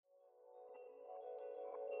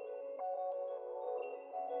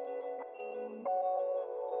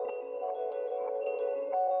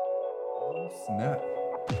Snap.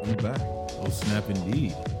 We back Oh, snap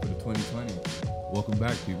indeed. for the 2020. Welcome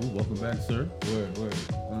back, people. Welcome back, sir. Word.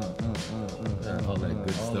 All that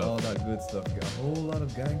good stuff. All that good stuff. Got a whole lot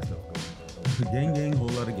of gang stuff going. Gang, whole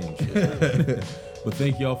lot of gang shit. But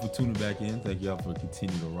thank y'all for tuning back in. Thank y'all for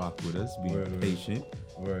continuing to rock with us, being Word. patient.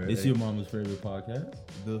 Word. It's your mama's favorite podcast.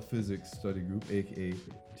 The Physics Study Group, aka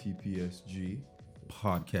TPSG.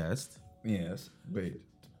 Podcast. Yes. Wait.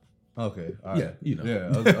 Okay. All right. Yeah, you know.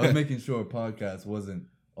 Yeah, I was making sure podcast wasn't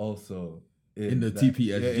also In the that.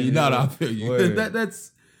 TPSG. Yeah, No, I feel you. Word.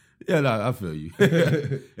 I feel you.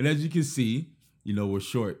 And as you can see, we're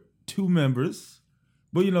short 2 members.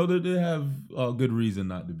 But, they have a good reason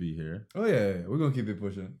not to be here. Oh yeah. We're gonna keep it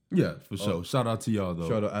pushing. Yeah, for sure. Shout out to y'all, though.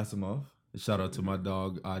 Shout out Asimov, Shout out to my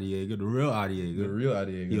dog, Adiega, the real Adiega. the real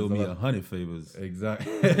idea. He owed me 100 favors.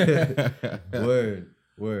 Exactly.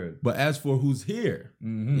 Word. But as for who's here,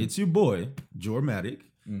 Mm-hmm. it's your boy, Jormatic,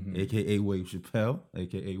 a.k.a. Wave Chappelle,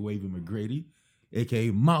 a.k.a. Wavy McGrady,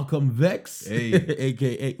 a.k.a. Malcolm Vex, Hey.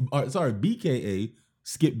 BKA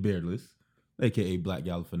Skip Beardless, a.k.a. Black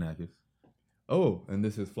Galifianakis. Oh, and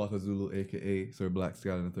this is Flocka Zulu, aka Sir Black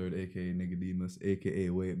Sky III, aka Nicodemus, aka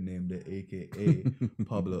Wave named it, aka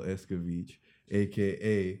Pablo Escovich,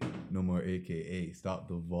 aka No More AKA Stop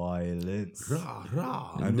the Violence. Rah,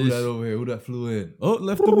 rah. And who that over here? Who that flew in? Oh,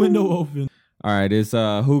 left the window open. All right, it's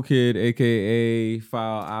Who Kid, aka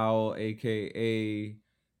Foul Owl, aka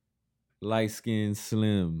Light Skin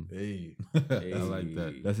Slim. Hey, I like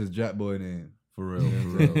that. that's his Jack Boy name. For real,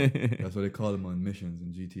 for real. That's what they call him on missions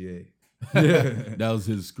in GTA. That was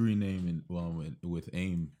his screen name with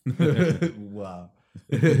AIM. Wow.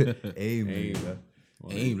 Aim. nigga.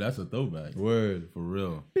 AIM, that's a throwback. Word. For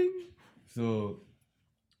real. So,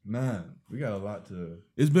 man, we got a lot to,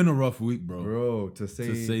 It's been a rough week, bro. to say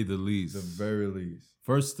To say the least. the very least.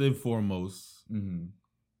 First and foremost, Mm-hmm.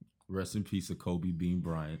 rest in peace of Kobe Bean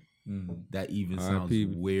Bryant. Mm-hmm. That even sounds R.I.P.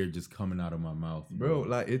 weird just coming out of my mouth. Bro,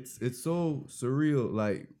 like it's so surreal.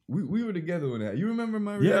 Like we were together when that. You remember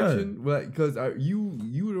my Yeah. reaction? Like, because you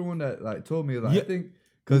were the one that like told me like Yeah. I think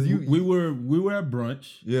because we were at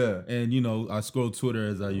brunch, yeah. and I scrolled Twitter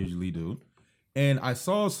as I usually do, and I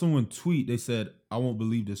saw someone tweet. They said, "I won't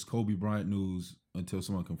believe this Kobe Bryant news until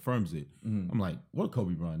someone confirms it." Mhm. I'm like, "What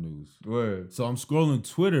Kobe Bryant news?" Word. So I'm scrolling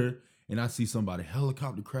Twitter and I see somebody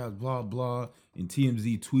helicopter crash, blah blah, and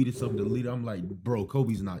TMZ tweeted something deleted. I'm like, "Bro,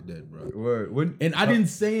 Kobe's not dead, bro." Word. When And I didn't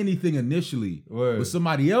say anything initially, Word. but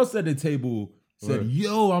somebody else at the table said, Word.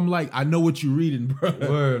 "Yo," I'm like, "I know what you're reading, bro."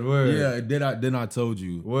 Word. Yeah, then I told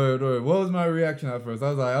you. Word. What was my reaction at first?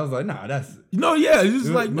 I was like, nah, that's No, yeah, it's just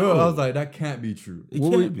like no. I was like, that can't be true, It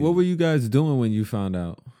What can't be. were you guys doing when you found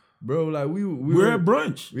out? bro. Like we We're at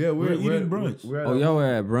brunch. Yeah, we're eating brunch. We're at Oh, y'all were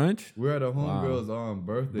at brunch? we're at a homegirl's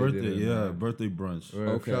birthday. birthday, dinner, yeah, man. birthday brunch. Word.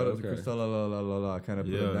 Okay, Shout out to okay. Cristela, kind of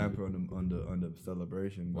put Yeah. a damper on the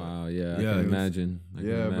celebration. but- Wow, yeah, I Yeah, can it was- imagine. I can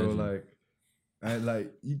Yeah, bro. imagine. Like, and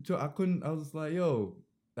like I couldn't. I was just like, yo,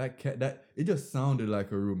 that it just sounded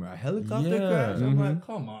like a rumor. A helicopter Yeah. crash. I'm Mhm. like,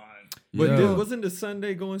 come on, But Yeah. wasn't the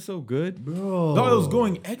Sunday going so good? bro. No, it was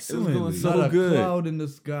going excellently. going so Not a good. cloud in the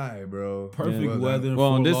sky, bro. Perfect Yeah. weather. in Well,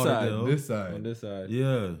 on Fort this side, Lauderdale. This side, On this side.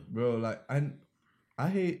 Yeah. bro. Like, I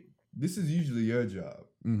hate. This is usually your job,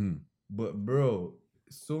 Mm-hmm. but bro,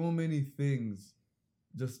 so many things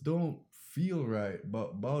just don't feel right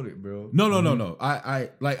about it, bro. No. I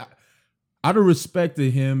out of respect to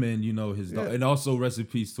him and his daughter, Yeah. and also rest in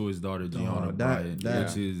peace to his daughter Gianna Bryant, that-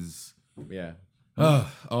 which is Yeah.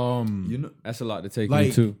 You know, That's a lot to take Like-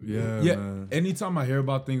 into. yeah, yeah. man. Anytime I hear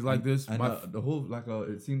about things like this, And my the whole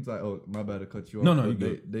it seems like my bad to cut you off. No, no, but you they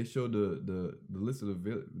good. they showed the list of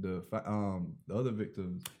the other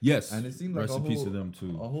victims, yes, and it seemed like rest a in peace whole, to them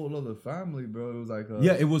too. a whole other family, bro. It was like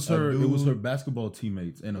Yeah, it was a her. It was dude- her basketball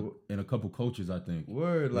teammates and a couple coaches, I think.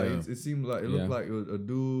 word. Like Yeah. it seemed like it Yeah. looked like it was a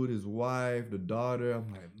dude, his wife, the daughter.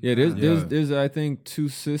 I'm like, Yeah, man. there's I think 2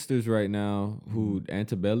 sisters right now who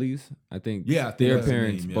Antebellys. I think Yeah, I think their that's the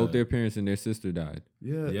parents, name, both yeah. their parents and their sister died.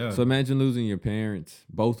 yeah, Yeah, So imagine losing your parents,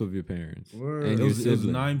 both of your parents, Word. and it your was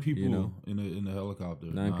sibling. 9 people you know? in the helicopter.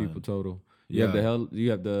 9 people total. You have you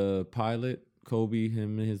have the pilot, Kobe,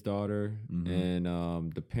 him and his daughter, Mhm.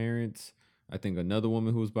 and the parents. I think another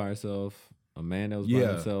woman who was by herself, a man that was by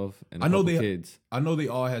Yeah. himself, and a I know couple they- kids. I know they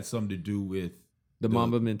all had something to do with The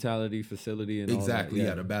Mamba mentality facility and exactly. all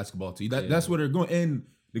Yeah, that. the basketball team. Yeah. That's where they're going. And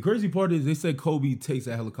the crazy part is they said Kobe takes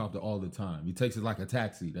that helicopter all the time. He takes it like a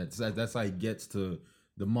taxi. That's how he gets to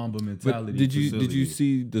the Mamba mentality. But did you facility.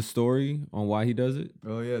 see the story on why he does it?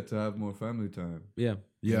 Oh yeah, to have more family time. Yeah.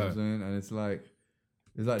 You know what Yeah. I'm saying? And it's like,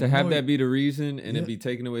 It's like To the have more that be the reason and Yeah. it be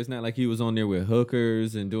taken away, it's not like he was on there with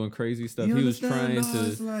hookers and doing crazy stuff. You He was understand, trying dog?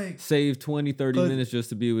 to It's like save 20, 30 'cause- minutes just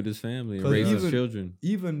to be with his family and 'cause raise his even- children.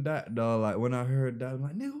 even that, dog. Like when I heard that, I'm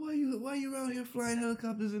like, nigga, why you around here flying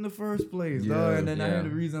helicopters in the first place, Yeah, dog? And then I yeah. heard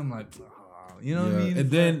the reason. I'm like, you know what I mean? And It's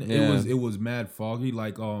then like- Yeah. it was mad foggy.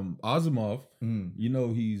 Like Asimov, Mm. you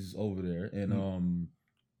know, he's over there, and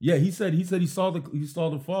yeah, he said he saw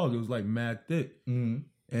the fog. It was like mad thick, Mm.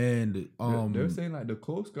 and They're saying like the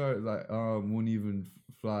Coast Guard like won't even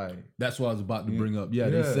fly. that's what I was about to Yeah. bring up. Yeah,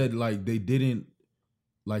 they Yeah. said like they didn't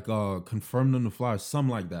like confirm them to fly, or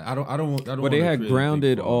something like that. I don't. But they wanna had create a big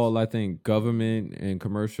grounded false- all, I think, government and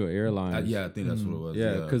commercial airlines. yeah, I think that's what it was.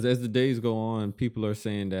 Yeah, because as the days go on, people are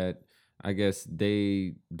saying that I guess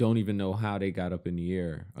they don't even know how they got up in the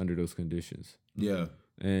air under those conditions. yeah.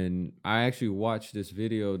 And I actually watched this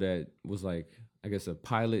video that was like, I guess, a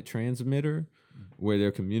pilot transmitter where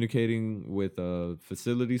they're communicating with a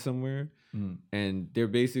facility somewhere. Mm. And they're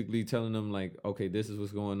basically telling them, like, okay, this is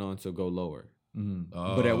what's going on, so go lower. Mm.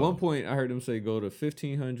 But at Oh. one point, I heard them say go to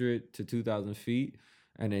 1,500 to 2,000 feet.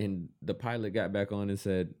 And then the pilot got back on and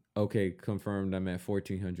said, okay, confirmed I'm at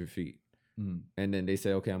 1,400 feet. Mm. And then they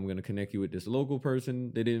said, okay, I'm going to connect you with this local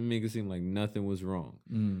person. They didn't make it seem like nothing was wrong.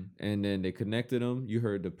 Mm. And then they connected them. You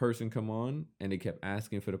heard the person come on and they kept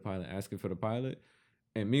asking for the pilot.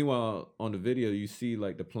 And meanwhile, on the video, you see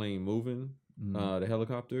like the plane moving, the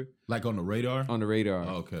helicopter Like on the radar. on the radar.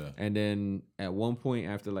 Oh, okay. And then at one point,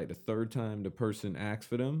 after like the third time the person asked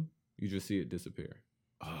for them, you just see it disappear.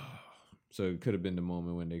 So it could have been the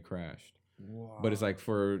moment when they crashed. Wow. But it's like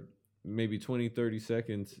for maybe 20, 30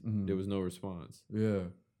 seconds, Mhm. there was no response. Yeah.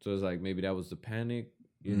 So it's like maybe that was the panic,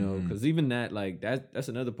 you know, Mhm. because even that, like that's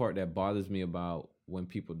another part that bothers me about when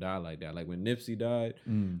people die like that. Like when Nipsey died,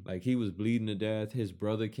 Mm. like he was bleeding to death. His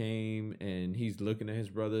brother came and he's looking at his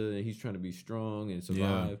brother and he's trying to be strong and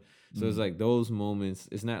survive. So it's like those moments.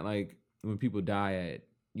 It's not like when people die at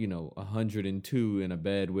 102 in a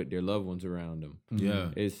bed with their loved ones around them.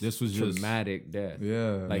 Yeah. It's This was just traumatic death.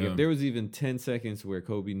 Yeah. Like Yeah. if there was even 10 seconds where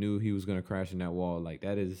Kobe knew he was gonna crash in that wall, like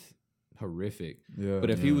that is horrific. yeah. But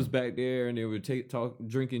if he Yeah. was back there and they were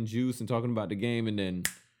drinking juice and talking about the game, and then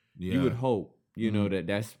yeah. you would hope,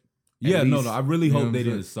 that's Yeah, at no, least- no. I really you know hope what they I'm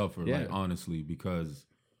didn't saying? suffer. Yeah. Like honestly, because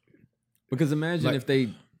because imagine like- if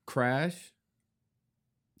they crash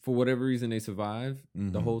for whatever reason they survive,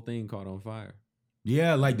 the Mhm. whole thing caught on fire.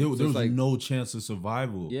 yeah, like there So was it's like- no chance of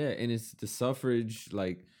survival. Yeah, and it's the suffrage.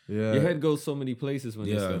 Like yeah. your head goes so many places when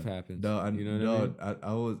this Yeah. stuff happens. Dog, you know what I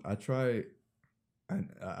mean?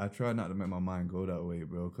 I try not to make my mind go that way,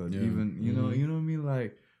 bro. Cause Yeah. even you know Mhm. what I mean.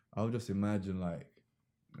 Like I would just imagine like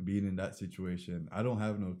being in that situation. I don't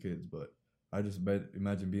have no kids, but I just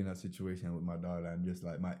imagine being in that situation with my daughter, and just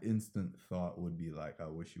like my instant thought would be like, I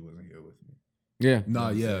wish she wasn't here with me. Yeah, Nah, You know what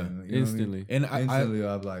I'm yeah. saying? You know what I mean? instantly. And I Instantly,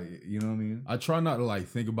 I'm like, you know what I mean? I try not to like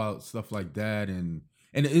think about stuff like that, and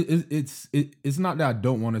it's not that I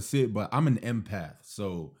don't want to see it, but I'm an empath,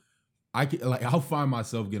 so I can like I'll find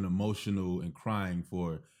myself getting emotional and crying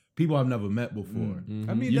for people I've never met before. Mhm.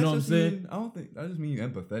 I mean, You that's know what I'm just saying? mean- I don't think that just mean you're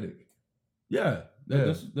empathetic. Yeah,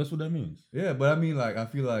 Yeah. that's what that means. Yeah, but I mean, like, I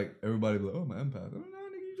feel like everybody be like, "Oh, I'm an empath." No,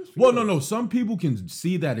 nigga, you just feel Well, it. no. Some people can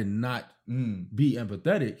see that and not be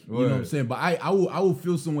empathetic. You know what I'm Word. saying? But I will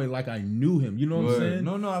feel some way like I knew him. You know what I'm Word. saying?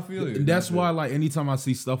 No, I feel it. And that's why, like, anytime I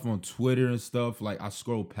see stuff on Twitter and stuff, like I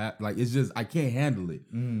scroll past, like it's just I can't handle it.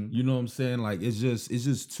 You know what I'm saying? Like it's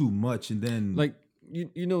just too much. And then Like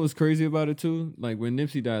you know what's crazy about it too? Like when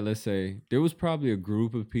Nipsey died, let's say there was probably a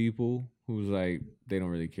group of people who was like they don't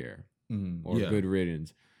really care or Yeah. good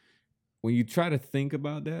riddance. When you try to think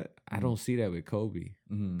about that, I don't see that with Kobe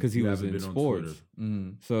because he You was haven't in been on sports.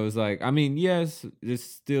 Twitter. So it's like, I mean, yes, there's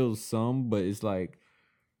still some, but it's like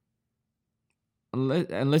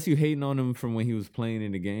unless you hating on him from when he was playing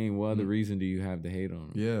in the game, what other reason do you have to hate on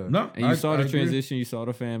him? Yeah. No, And you saw the I agree. transition, you saw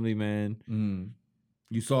the family, man.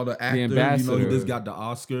 You saw the actor. You know, ambassador. he just got the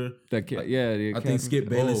Oscar. The I think Skip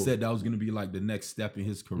Bayless Oh. said that was gonna be like the next step in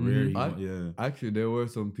his career. Mhm. Yeah. Actually, there were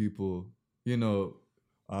some people,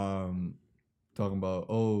 talking about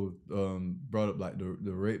brought up like the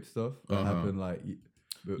rape stuff that Uh-huh. happened. Like,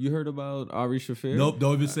 You heard about Ari Shafir? Nope,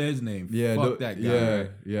 don't even say his name. Yeah, Fuck don't- that guy.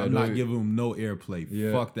 yeah, I'm don't- not giving him no airplay.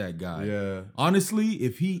 Yeah. Fuck that guy. yeah, Honestly,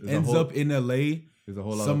 if he There's a ends whole- up in LA, there's a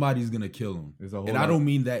whole lot. somebody's gonna kill him. There's a whole And I lot- don't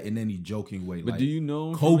mean that in any joking way. But like, do you know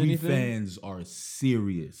him from Kobe anything? fans are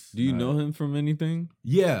serious. Do you know him from anything?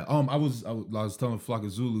 Yeah. I was telling Flocka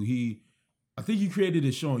Zulu, I think he created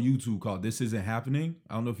a show on YouTube called This Isn't Happening.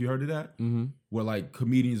 I don't know if you heard of that. Mm-hmm. Where like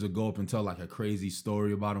comedians will go up and tell like a crazy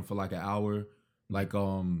story about him for like an hour. Like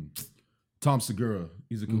Tom Segura,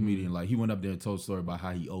 he's a comedian. Like he went up there and told a story about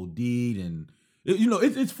how he OD'd, and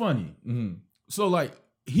it's funny. So like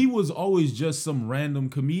he was always just some random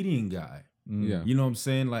comedian guy. Yeah. You know what I'm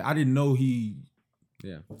saying? Like I didn't know he.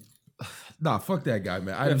 Yeah. Nah, fuck that guy,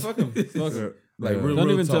 man. Fuck him. Fuck him. Like Yeah. real, Don't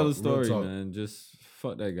real even talk, tell the real story, talk. man. Just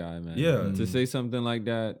fuck that guy, man. Yeah. To say something like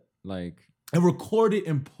that, like, And record it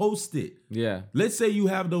and post it. yeah. Let's say you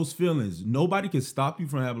have those feelings. Nobody can stop you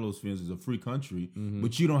from having those feelings. It's a free country,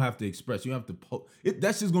 but you don't have to express. You have to post.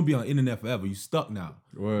 That's just gonna be on the internet forever. You stuck now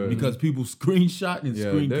Word. because people screenshot and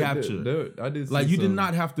screen capture. I did see Like you did some-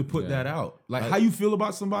 not have to put that out. Like how you feel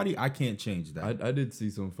about somebody, I can't change that. I did see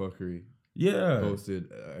some fuckery yeah, posted,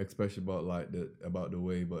 especially about about the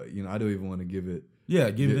way, but I don't even want to give it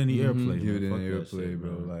give it any airplay. give it man. any Fuck that airplay, shit,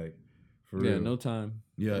 bro. man. Like for real. Yeah, no time.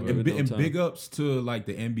 Yeah, Give and, it no and time. big ups to like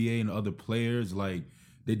the NBA and other players. Like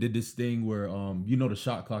they did this thing where the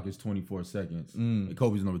shot clock is 24 seconds. And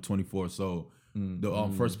Kobe's number 24, so the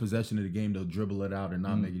first possession of the game they'll dribble it out and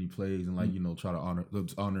not make any plays and try to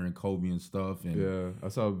honoring Kobe and stuff. And Yeah, I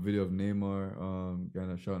saw a video of Neymar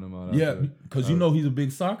kind of shouting him out. yeah, after. because he's a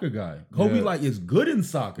big soccer guy. Kobe Yeah. is good in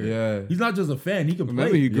soccer. Yeah. He's not just a fan; he can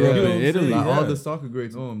Remember, play. he grew up You know in what I'm Italy. saying? Like all Yeah. the soccer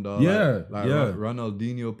greats know him, dog. Yeah, like yeah.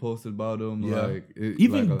 Ronaldinho posted about him. Yeah. Like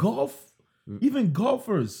Even like golf. Even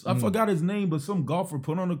golfers, I forgot his name, but some golfer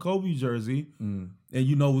put on a Kobe jersey and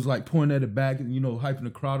was like pointing at the back and hyping the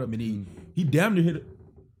crowd up, and he damn near hit it.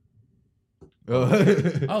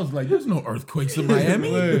 I was like, "There's no earthquakes in Miami."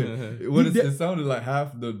 It sounded like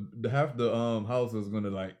half the house was gonna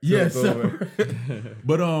like Yes, tilt over.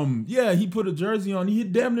 but he put a jersey on. He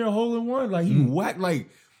hit damn near a hole in one. Like he whacked. Like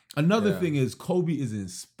another thing is Kobe is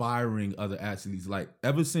inspiring other athletes. Like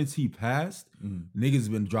ever since he passed, niggas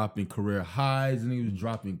been dropping career highs and he was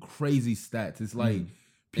dropping crazy stats. It's like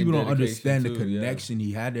people don't dedication understand the too, yeah. connection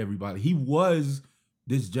he had to everybody. He was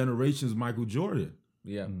this generation's Michael Jordan.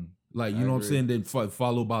 Yeah. Like, you know what I'm saying? Then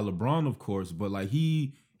followed by LeBron, of course. But like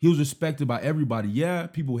he was respected by everybody. Yeah,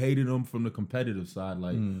 people hated him from the competitive side.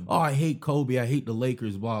 Like, oh, I hate Kobe. I hate the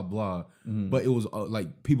Lakers, blah, blah. But it was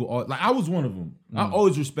like people, like I was one of them. I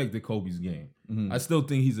always respected Kobe's game. I still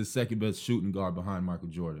think he's the second best shooting guard behind Michael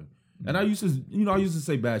Jordan. And I used to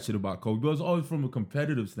say bad shit about Kobe, but it was always from a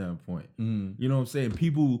competitive standpoint. You know what I'm saying?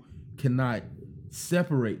 People cannot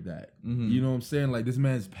separate that. You know what I'm saying? Like this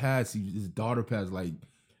man's passed, his daughter passed, like,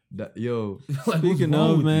 Like, Speaking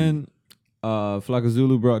of, man, Flocka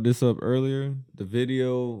Zulu brought this up earlier. The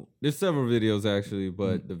video, there's several videos actually,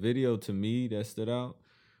 but the video to me that stood out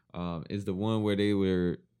is the one where they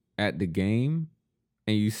were at the game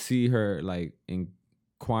and you see her like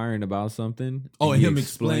inquiring about something. and he him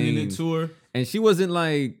explaining it to her. And she wasn't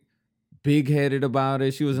like big-headed about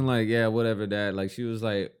it. She wasn't like, yeah, whatever, dad. Like she was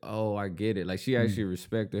like, oh, I get it. Like she actually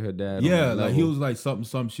respected her dad. Yeah, on that like he level. was like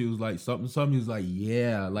something. She was like something. He was like,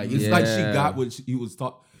 yeah, like it's like she Yeah. got what he was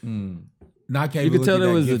talking. Now I can't. You even could tell look at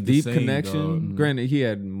there that was a gift the deep same, connection. dog. Granted, he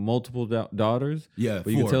had multiple daughters. Yeah,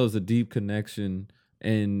 But you could 4. tell it was a deep connection,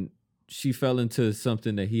 and she fell into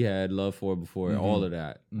something that he had love for before all of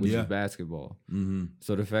that, which Yeah. is basketball. Mm-hmm.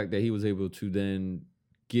 So the fact that he was able to then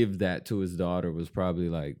give that to his daughter was probably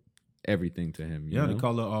like everything to him. You Yeah, know? they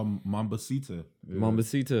call her Mambasita.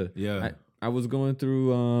 Mambasita. Yeah. I was going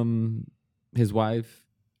through his wife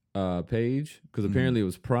page because apparently it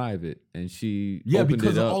was private, and she Yeah, opened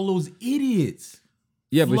because it of up. all those idiots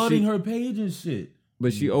but flooding her page and shit.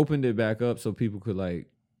 she opened it back up so people could like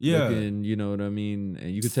Yeah. look in, you know what I mean?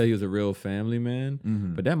 And you could tell he was a real family man.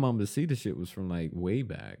 Mhm. But that Mambasita shit was from like way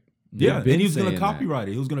back. Yeah, They've been and he was gonna saying copyright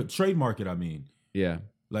it. He was gonna trademark it. I mean, that. Yeah.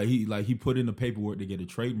 like he put in the paperwork to get a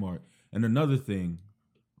trademark. And another thing,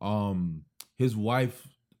 his wife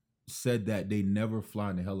said that they never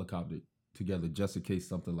fly in a helicopter together just in case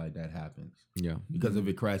something like that happens. Yeah. Because if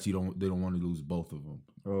it crashes, they don't want to lose both of them.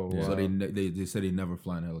 Oh wow. So they said they never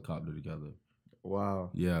fly in a helicopter together. wow.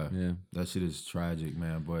 Yeah, Yeah. that shit is tragic,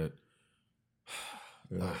 man. But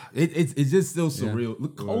Yeah. it's just still surreal.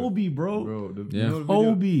 Look, Kobe, bro. Bro, Yeah. you know what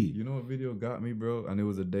Kobe. Video, you know what video got me, bro? And it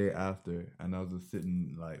was a day after, and I was just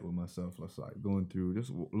sitting like with myself, like going through,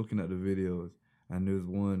 just looking at the videos, and there's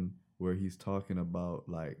one where he's talking about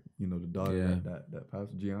like the daughter Yeah. that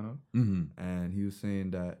passed, Gianna, Mm-hmm. and he was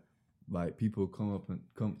saying that like people come to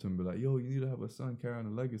him and be like, yo, you need to have a son carry on the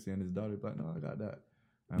legacy, and his daughter's like, no, I got that.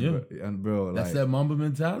 And bro, That's like, that Mamba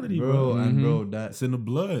mentality, bro. bro, and Mhm. bro, that's It's in the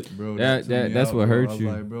blood. bro. That- took me that's out, what bro. hurt I was you.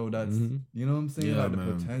 like, bro, that's Mhm. you know what I'm saying, Yeah, like man.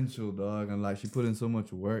 the potential, dog, and like she put in so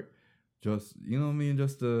much work, just you know what I mean,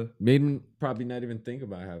 just to Made him probably not even think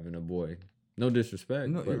about having a boy. No disrespect,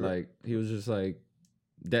 No, but you're right. like he was just like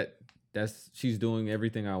that. she's doing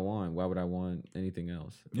everything I want. Why would I want anything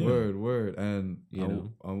else? Yeah. Word. And You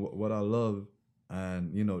know? what I love,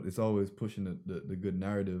 and you know, it's always pushing the good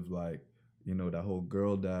narrative, like, you know, that whole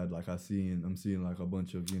girl dad. Like I'm seeing like a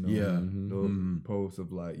bunch of, you know, those posts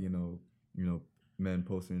of like, you know, men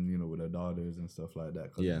posting, you know, with their daughters and stuff like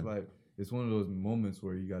that. Cause it's like, it's one of those moments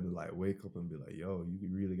where you got to like wake up and be like, yo, you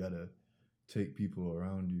really got to take people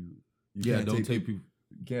around you. Don't take people.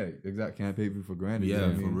 Yeah, exactly. Can't take people for granted. Yeah, you know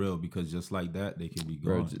what I for mean? real. Because just like that, they can be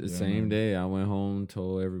Bro, gone. the same day I went home,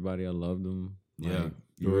 told everybody I loved them. Like,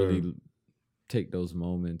 you really take those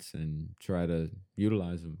moments and try to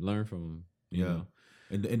utilize them, learn from them. You know?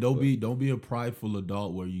 And don't be a prideful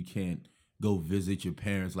adult where you can't go visit your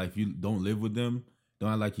parents. Like if you don't live with them, don't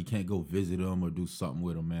act like you can't go visit them or do something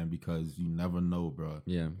with them, man, because you never know, bro.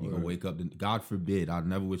 Yeah. You can wake up, God forbid, I'd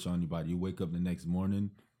never wish on anybody. You wake up the next morning,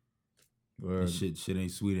 and shit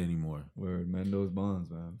ain't sweet anymore. Mend those bonds,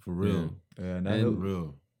 man. For real. Yeah, and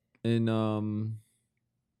real. And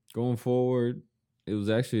going forward, it was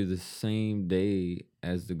actually the same day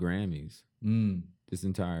as the Grammys. This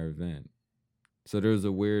entire event. So there was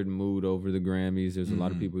a weird mood over the Grammys. There's a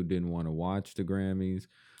lot of people who didn't want to watch the Grammys.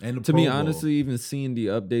 And to me, honestly, even seeing the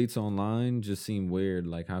updates online just seemed weird.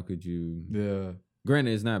 Like, how could you? Yeah.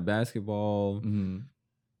 Granted, it's not basketball.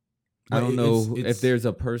 I don't know if there's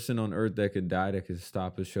a person on earth that could die that could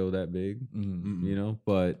stop a show that big. You know,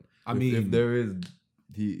 but I mean, if there is,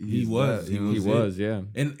 he was, yeah.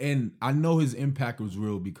 And I know his impact was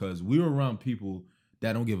real because we were around people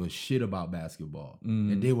that don't give a shit about basketball,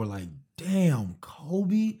 and they were like, "Damn,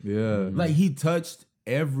 Kobe!" Yeah, like he touched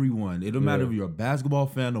everyone. It don't matter if you're a basketball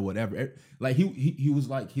fan or whatever. Like he was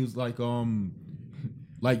like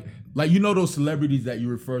you know those celebrities that you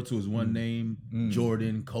refer to as one name,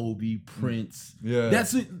 Jordan, Kobe, Prince. Yeah,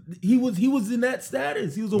 that's it. He was in that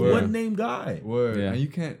status. He was a one name guy. And you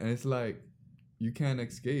can't. And it's like you can't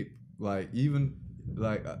escape. Like even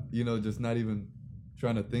like you know, just not even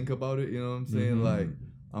trying to think about it. You know what I'm saying? Like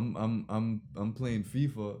I'm playing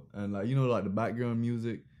FIFA and like you know like the background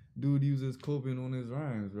music. Dude uses Kobe in one of his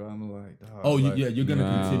rhymes, bro. I'm like, you're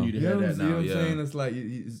gonna continue to hear that now. You know what I'm saying? It's like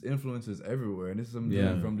his influence is everywhere, and this is some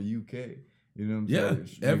dude from the UK. You know what I'm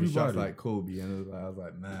saying? Everybody shots like Kobe, and I was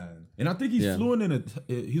like, man. And I think he's fluent in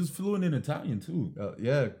he's fluent in Italian too.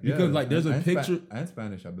 Because like there's a picture and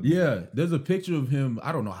Spanish, I believe. Yeah, there's a picture of him.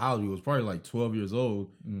 I don't know how he was, probably like 12 years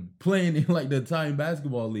old, playing in like the Italian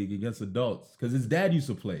basketball league against adults. Because his dad used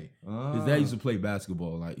to play. His dad used to play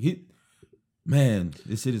basketball. Like man,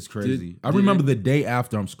 this shit is crazy. I remember the day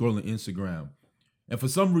after I'm scrolling Instagram, and for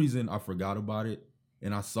some reason I forgot about it,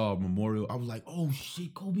 and I saw a memorial. I was like, "Oh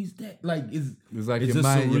shit, Kobe's dead!" Like it's like your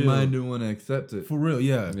mind didn't want to accept it for real.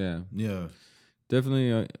 Yeah.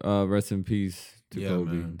 Definitely. Rest in peace to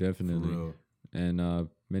Kobe. Man, definitely, and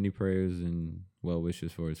many prayers and well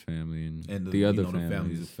wishes for his family and the other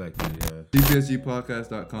families affected.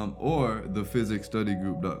 CPSGpodcast.com or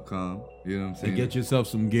thephysicstudygroup.com. You know what I'm saying? And get yourself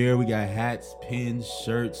some gear. We got hats, pins,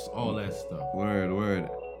 shirts, all that stuff. Word.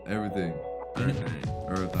 Everything.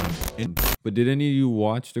 But did any of you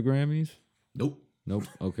watch the Grammys? Nope.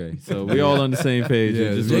 Okay, so we all on the same page.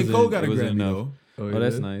 J. Cole got a Grammy though. Oh,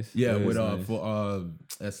 that's nice. Yeah, with for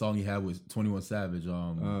that song he had with 21 Savage.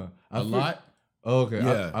 A lot. Oh, okay.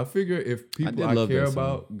 Yeah. I figure if people I care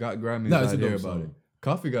about got Grammys, I hear about it.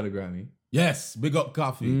 Coffee got a Grammy. Yes, big up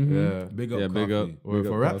Coffee. Yeah, big up Coffee. Or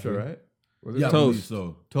for Rapture, right? Toast.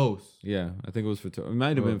 Toast. Yeah, I think it was for Toast. It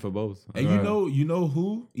might have been for both. And you know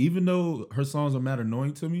who? Even though her songs are mad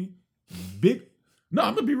annoying to me, I'm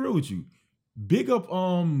gonna be real with you. Big up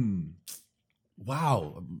wow,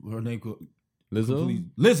 her name Lizzo.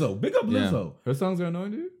 Lizzo, big up Lizzo. Her songs are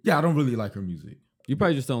annoying to you? Yeah, I don't really like her music. You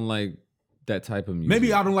probably just don't like that type of music.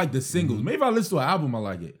 Maybe I don't like the singles. Maybe if I listen to an album, I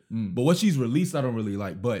like it. But what she's released, I don't really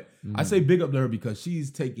like. But I say big up to her because she's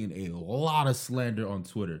taking a lot of slander on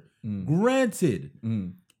Twitter. Granted,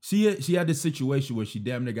 she had this situation where she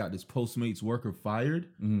damn near got this Postmates worker fired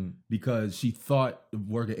because she thought the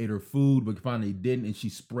worker ate her food, but finally didn't, and she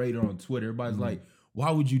sprayed her on Twitter. Everybody's like, why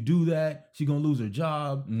would you do that? She gonna lose her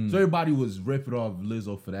job. So everybody was ripping off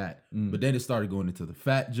Lizzo for that. But then it started going into the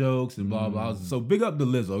fat jokes and blah, blah. So big up to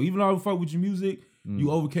Lizzo. Even though I don't fuck with your music,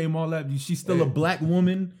 you overcame all that. She's still a black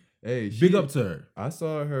woman. Hey, big up to her. I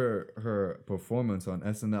saw her performance on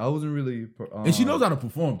SNL. I wasn't really... and she knows how to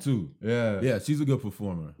perform too. Yeah. Yeah, she's a good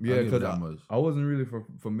performer. Yeah, because I wasn't really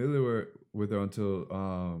familiar with her until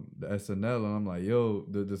the SNL, and I'm like, yo,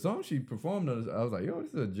 the song she performed on, I was like, yo,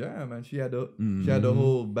 this is a jam, man. She had the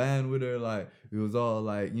whole band with her, like it was all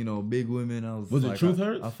like, you know, big women. I was like, it Truth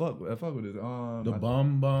Hurts? I fuck with it. The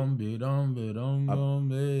bum bum be dum be dum bum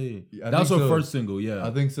be. I That was her think so. first single, yeah.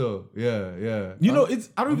 I think so. Yeah. You know, it's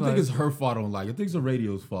I don't even I'm think like- it's her fault. I don't like it. I think it's the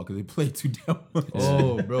radio's fault because they play too damn much.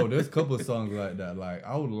 Oh, bro, there's a couple of songs like that. Like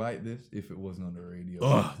I would like this if it wasn't on the radio.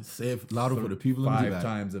 Ugh, say it louder for the people in the 5 back.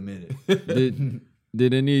 times a minute.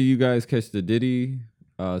 Did any of you guys catch the Diddy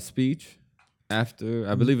speech after?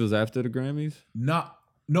 I believe it was after the Grammys.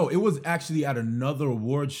 No, it was actually at another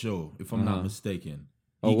award show, if I'm not mistaken.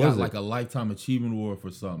 Oh, He was got it? like a lifetime achievement award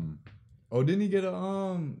for something. Oh, didn't he get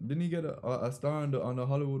a star on the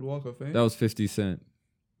Hollywood Walk of Fame? That was 50 Cent.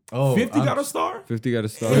 Oh, 50 got a star? 50 got a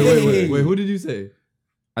star. Wait, who did you say?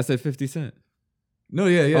 I said 50 Cent. No,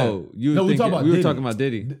 yeah. Oh, you No, were we talking about we were Diddy. talking about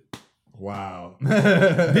Diddy. Wow.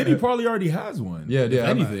 Diddy probably already has one. Yeah, if yeah,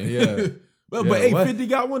 anything. yeah. But Yeah, hey, what? 50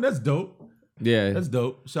 got one. That's dope. Yeah, That's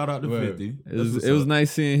dope. Shout out to Word. 50. it was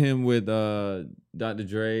nice seeing him with Dr.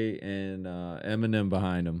 Dre and Eminem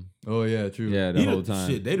behind him. Oh yeah, true. Yeah, the He whole the- time.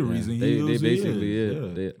 shit, they the Yeah. reason he they is who he basically is. is.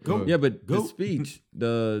 Yeah. They- Go. Yeah, but Go. the speech,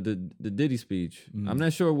 the Diddy speech, I'm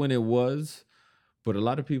not sure when it was, but a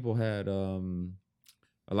lot of people had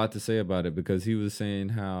a lot to say about it because he was saying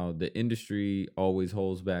how the industry always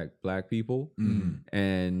holds back black people,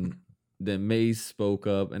 and then Mace spoke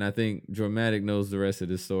up, and I think Dramatic knows the rest of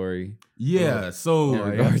the story. Yeah, so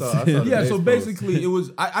Yeah, I saw the yeah, so Mace basically it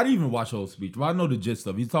was I didn't even watch the whole speech, but I know the gist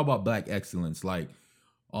of it. He talked about black excellence. Like,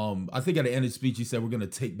 I think at the end of the speech he said we're gonna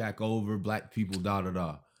take back over black people, da da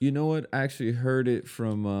da. You know what? I actually heard it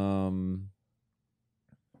from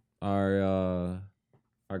our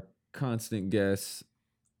constant guest,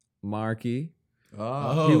 Marky.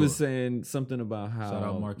 Ah, He was saying something about how Shout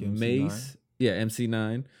out Mark MC9. Mace,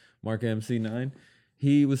 MC9, Mark MC9.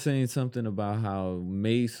 He was saying something about how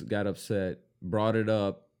Mace got upset, brought it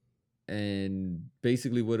up, and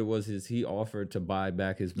basically what it was is he offered to buy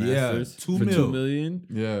back his Yeah, masters $2 for mil. $2 million.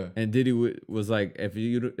 yeah. And Diddy was like, if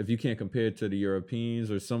you can't compare it to the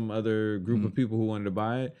Europeans or some other group of people who wanted to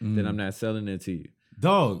buy it, then I'm not selling it to you.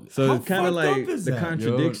 Dog. So how it's kind of fucked up like is the that?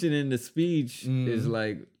 contradiction in the speech is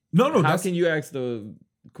like, No, how that's can you ask the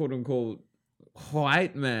quote unquote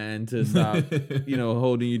white man to stop,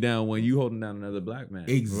 holding you down when you holding down another black man?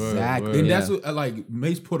 exactly. Word. And that's Yeah. what like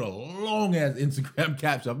Mace put a long ass Instagram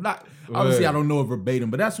caption. I'm not obviously I don't know it verbatim,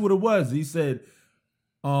 but that's what it was. He said,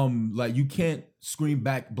 like you can't scream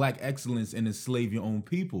back black excellence and enslave your own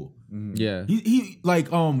people. Yeah. He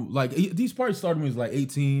these parties started when he was like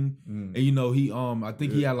 18, and he I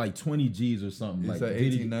think he had like 20 G's or something. It's like like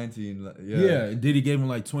Diddy- 18, 19. Yeah, and Diddy gave him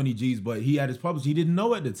like 20 G's, but he had his publisher. He didn't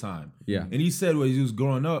know at the time. Yeah. And he said when he was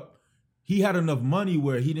growing up, he had enough money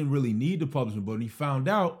where he didn't really need the publishing, but when he found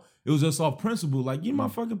out, it was just off principle, like, you my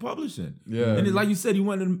fucking publishing. Yeah. And then, like you said, he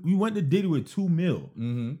went to Diddy with $2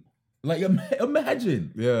 million. Like,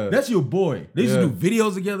 imagine. Yeah. That's your boy. They used Yeah. to do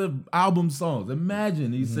videos together, album songs.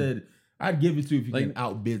 Imagine. He said, I'd give it to you if you Like- can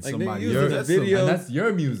outbid like they somebody. used Your, the That's video- and that's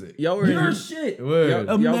your music. Y'all were your in, shit. Word.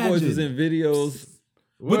 y'all boys Imagine. was in videos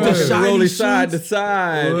With Word. the shiny rolling side to suits.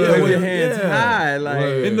 side Word. with your hands Yeah. high. Like,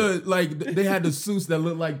 Word. And they had the suits that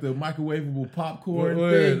looked like the microwavable popcorn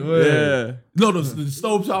Word, thing. word. yeah. No, the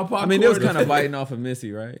stovetop popcorn. I mean, it was kind of biting off of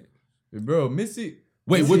Missy, right? Bro, Missy.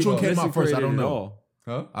 Wait, which one Missy- came out first? I created don't it know. all.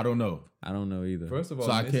 Huh? I don't know. I don't know either. First of all,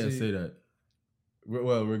 So I Missy, can't say that.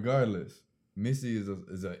 Well, regardless, Missy is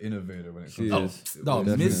an innovator when it She comes is. to Dog,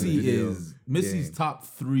 Definitely. Missy video is Missy's game. top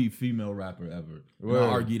 3 female rapper ever. And Word. I'll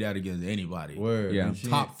argue that against anybody. Word. Yeah. and she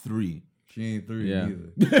Top 3. ain't- She ain't 3 Yeah.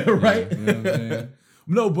 either. Right? You know what I'm saying?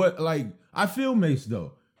 No, but like I feel Mace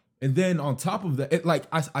though. And then on top of that,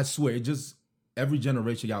 I swear, it just every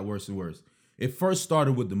generation got worse and worse. It first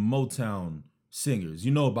started with the Motown singers.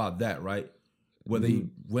 You know about that, right? Where they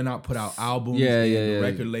went out, put out albums, Yeah, and yeah, the yeah.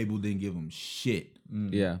 record label didn't give them shit.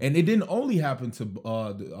 Yeah. And it didn't only happen to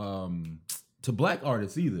black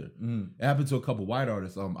artists either. It happened to a couple white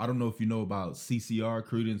artists. I don't know if you know about CCR,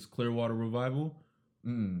 Creedence Clearwater Revival.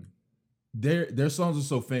 Their songs are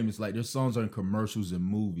so famous. Like their songs are in commercials and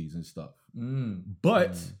movies and stuff.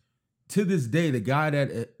 But to this day, the guy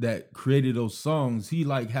that created those songs, he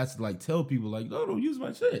like has to like tell people like, no, don't use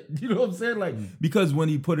my shit. You know what I'm saying? Like because when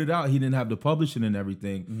he put it out, he didn't have the publishing and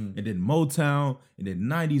everything. And then Motown and then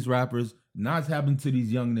 90s rappers. Now it's happening to these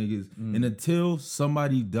young niggas. And until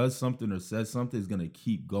somebody does something or says something, it's gonna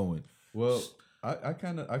keep going. Well, I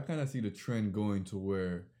kind of see the trend going to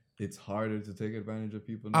where it's harder to take advantage of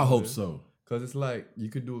people. I hope so. Because it's like you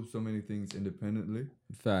could do so many things independently.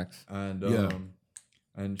 Facts. And Yeah.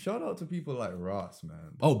 And shout out to people like Ross, man.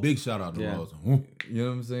 Oh, big shout out to Yeah. Ross. You know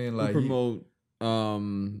what I'm saying? Who Like promote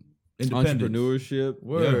Independence. entrepreneurship.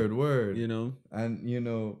 word. You know, And you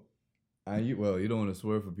don't want to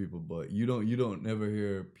swear for people, but you don't never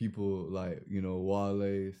hear people like,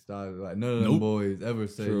 Wale, Style, like none of them Nope. boys ever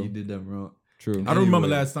say True. you did them wrong. true. I don't remember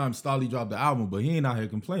Anyway. last time Stolly dropped the album, but he ain't out here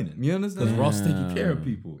complaining. You Because understand? Ross taking Damn. care of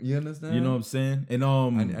people. You understand? You know what I'm saying? And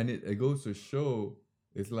and it goes to show,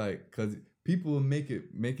 it's like, because people make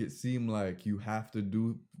it seem like you have to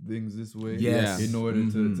do things this way Yes. in order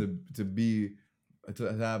Mhm.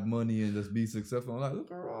 to have money and just be successful. I'm like,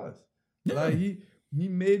 look at Ross. Yeah. Like he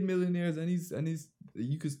made millionaires, and he's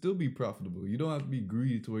you could still be profitable. You don't have to be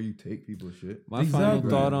greedy to where you take people's shit. My final Exactly.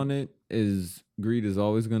 thought on it is greed is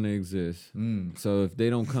always going to exist. So if they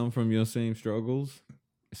don't come from your same struggles,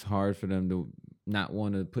 it's hard for them to not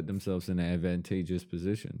want to put themselves in an advantageous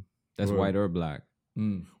position. That's Right. white or black.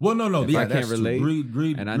 well, no, If yeah, I that's can't true. relate,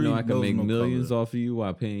 Greed, And I know I can knows make no millions color. off of you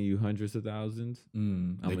while paying you hundreds of thousands. They're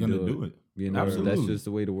I'ma gonna do it. You know, that's Absolutely. just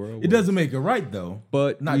the way the world works. It doesn't make it right though.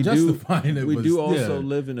 But Not we justifying do, it, We but do yeah. also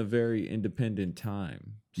live in a very independent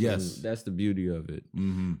time. So Yes. that's the beauty of it.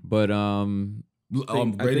 Mm-hmm. But I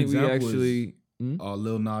Great think we example actually, is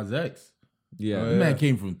Lil Nas X. yeah, Oh, The man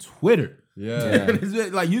came from Twitter. Yeah. Yeah.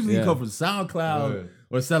 Like usually Yeah. you come from SoundCloud Right.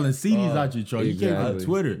 or selling CDs out your truck. He came from Exactly.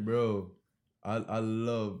 Twitter. Bro, I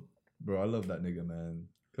love that nigga, man.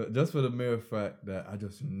 Just for the mere fact that I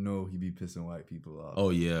just know he be pissing white people off. Oh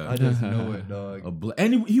yeah, I just know it, dog.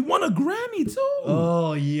 and he won a Grammy too.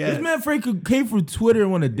 Oh yes. This man Frank came from Twitter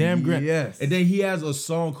and won a damn Grammy. Yes. And then he has a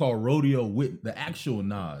song called Rodeo with the actual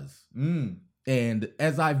Nas. And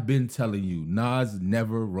as I've been telling you, Nas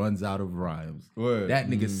never runs out of rhymes. Word. That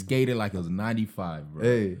nigga skated like it was 95, bro.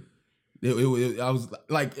 Hey. I was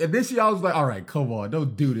like, and this year I was like, all right, come on,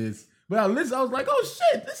 don't do this. But I listened, I was like, oh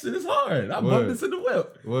shit, this shit is hard. I bumped Word. this in the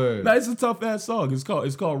whip. Word. No, it's a tough ass song. It's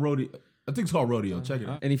called Rodeo. I think it's called Rodeo. Check it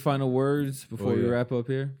out. Any final words before we yeah. wrap up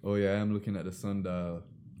here? Oh yeah, I am looking at the sundial.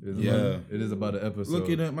 It is Yeah. it is about an episode.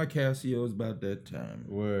 Looking at my Casio is about that time.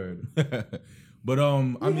 Word. But I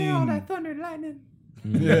mean, thunder and lightning.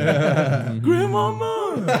 yeah.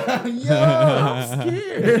 Grandmama, yo, I'm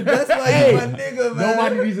scared. That's like my nigga, man.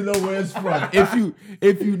 Nobody needs to know where it's from.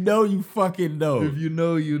 If you know, you fucking know. If you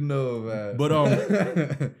know, you know, man.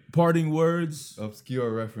 But parting words, obscure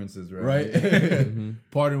references, right? right?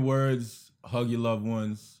 Parting words. Hug your loved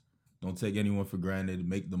ones. Don't take anyone for granted.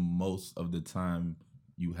 Make the most of the time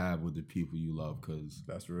you have with the people you love, because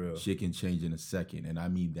That's real. shit can change in a second, and I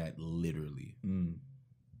mean that literally.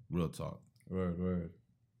 Real talk. Word.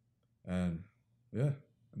 And yeah,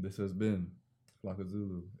 this has been Flocka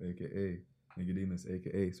Zulu, aka Nicodemus,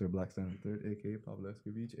 aka Sir Black Standard III, aka Pablo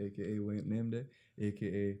Escovich, aka Wayne Namde,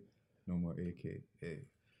 aka No More, aka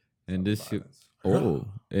And this your, Violence.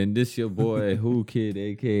 and this your boy Who Kid,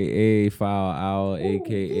 aka Foul Owl,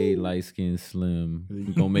 aka Light Skin Slim.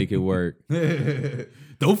 We gonna make it work.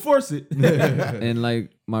 Don't force it. And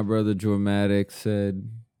like my brother Dramatic said,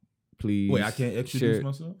 please. Wait, I can't introduce share.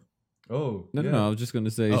 myself? Oh, No. I was just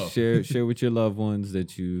gonna say, Oh. share with your loved ones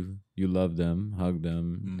that you love them, hug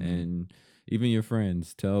them, Mhm. and even your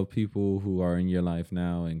friends. Tell people who are in your life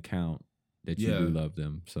now and count that you do Yeah. love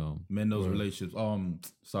them. So Mend those Word. relationships.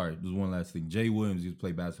 Sorry, there's one last thing. Jay Williams used to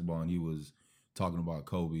play basketball, and he was talking about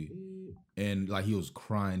Kobe, and like he was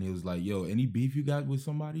crying. He was like, "Yo, any beef you got with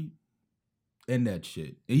somebody? End that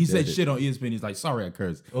shit." And he said Dead it. shit on ESPN. He's like, "Sorry, I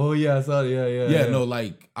cursed." Oh yeah, I saw it. Yeah. No,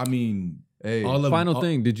 like I mean, Hey, all of final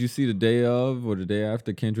thing, did you see the day of or the day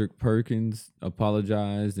after Kendrick Perkins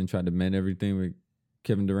apologized and tried to mend everything with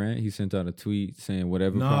Kevin Durant? He sent out a tweet saying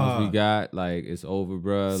whatever problems we got, like it's over,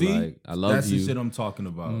 bruh. See? Like I love That's you. the shit I'm talking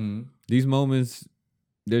about. These moments,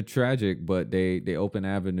 they're tragic, but they open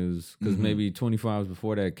avenues because Mhm. maybe 24 hours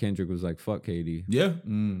before that, Kendrick was like, "Fuck KD." Yeah,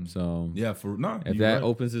 So yeah. For if that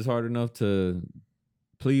opens his heart enough to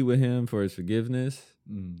plead with him for his forgiveness,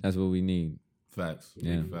 that's what we need. facts,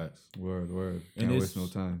 Yeah. facts. Word. And Can't it's- waste no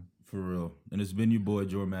time. For real. And it's been your boy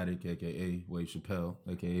Jormatic, aka Wave Chappelle,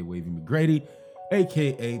 aka Wavy McGrady,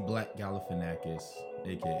 aka Black Galifianakis,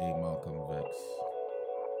 aka Malcolm Vex.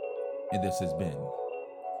 And this has been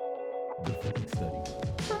The Fucking Study.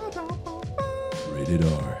 Rated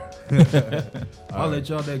R. I'll let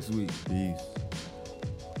y'all next week. Peace.